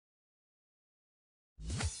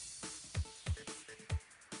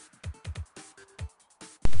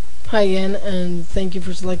Hi again, and thank you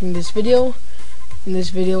for selecting this video. In this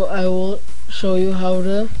video I will show you how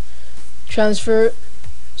to transfer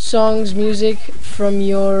songs, music from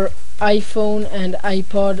your iPhone and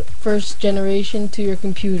iPod first generation to your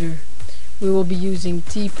computer. We will be using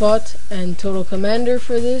Teapot and Total Commander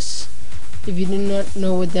for this. If you do not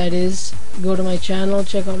know what that is, go to my channel,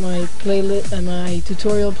 check out my playlist and my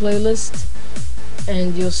tutorial playlist,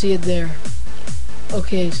 and you'll see it there.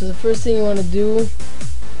 Okay, so the first thing you want to do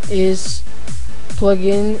is plug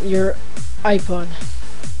in your iPod.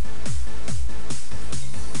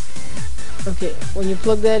 Okay, when you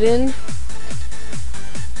plug that in,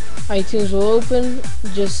 iTunes will open.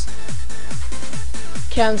 Just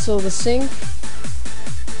cancel the sync.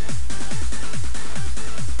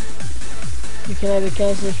 You can either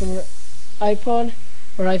cancel it from your iPod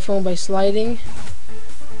or iPhone by sliding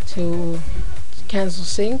to cancel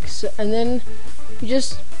syncs, and then you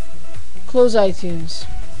just close iTunes,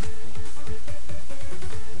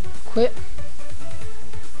 quit,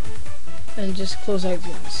 and just close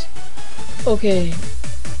iTunes. Okay,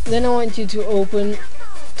 then I want you to open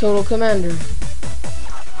Total Commander.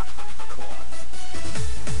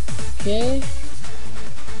 Okay,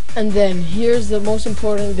 and then here's the most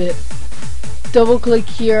important bit. Double click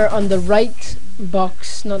here on the right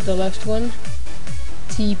box, not the left one,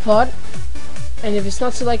 Teapot, and if it's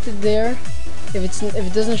not selected there, if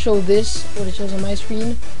it doesn't show this, what it shows on my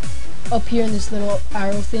screen, up here in this little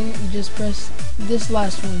arrow thing, you just press this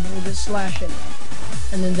last one with the slash in it,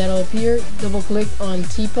 and then that'll appear. Double click on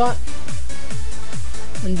Teapot.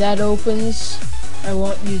 When that opens, I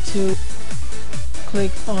want you to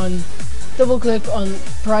double click on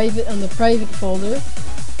private, on the private folder.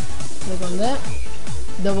 Click on that.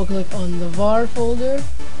 Double click on the var folder.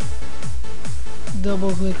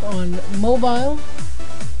 Double click on mobile,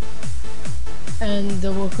 and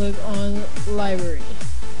double click on library.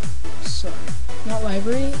 Sorry, not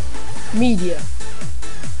library, media.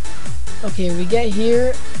 Okay, we get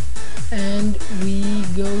here and we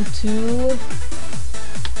go to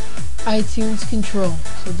iTunes control.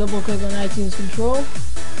 So double click on iTunes control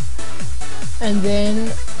and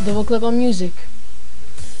then double click on music.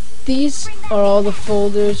 These are all the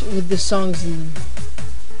folders with the songs in them.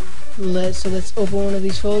 So let's open one of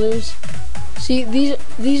these folders. See,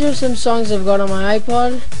 these are some songs I've got on my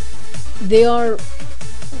iPod. They are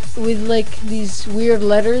with like these weird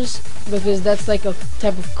letters because that's like a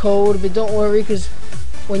type of code, but don't worry, because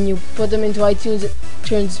when you put them into iTunes it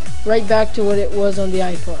turns right back to what it was on the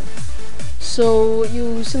iPod. So what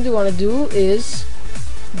you simply want to do is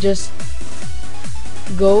just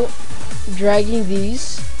go dragging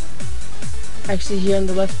these, actually here in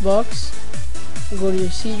the left box, go to your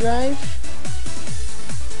C drive,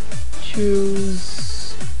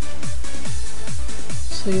 choose,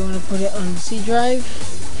 so you want to put it on the C drive,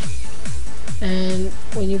 and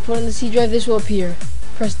when you put it on the C drive this will appear.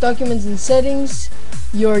 Press Documents and Settings,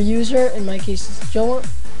 your user, in my case it's Joe,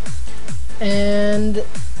 and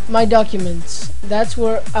My Documents, that's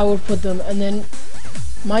where I would put them, and then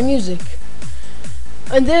My Music,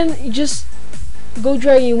 and then you just go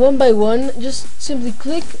dragging one by one. Just simply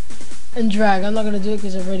click and drag. I'm not gonna do it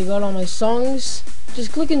because I've already got all my songs.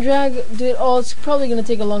 Just click and drag, do it all. It's probably gonna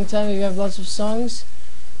take a long time if you have lots of songs.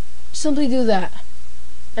 Simply do that,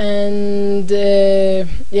 and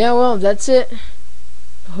yeah, well, that's it.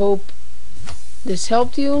 Hope this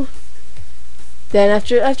helped you. Then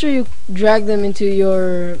after you drag them into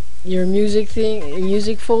your music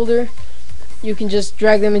folder, you can just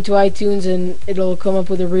drag them into iTunes and it'll come up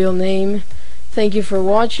with a real name. Thank you for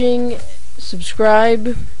watching.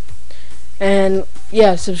 Subscribe, and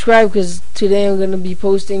yeah, subscribe, because today I'm going to be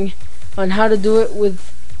posting on how to do it with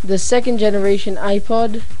the second generation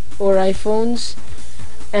iPod or iPhones,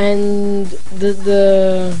 and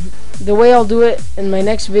the way I'll do it in my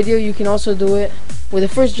next video. You can also do it with the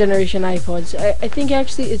first generation iPods. I think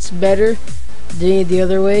actually it's better doing it the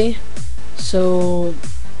other way. So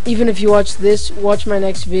even if you watch this, watch my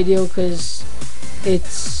next video because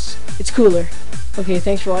it's cooler. Okay,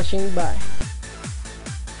 thanks for watching. Bye.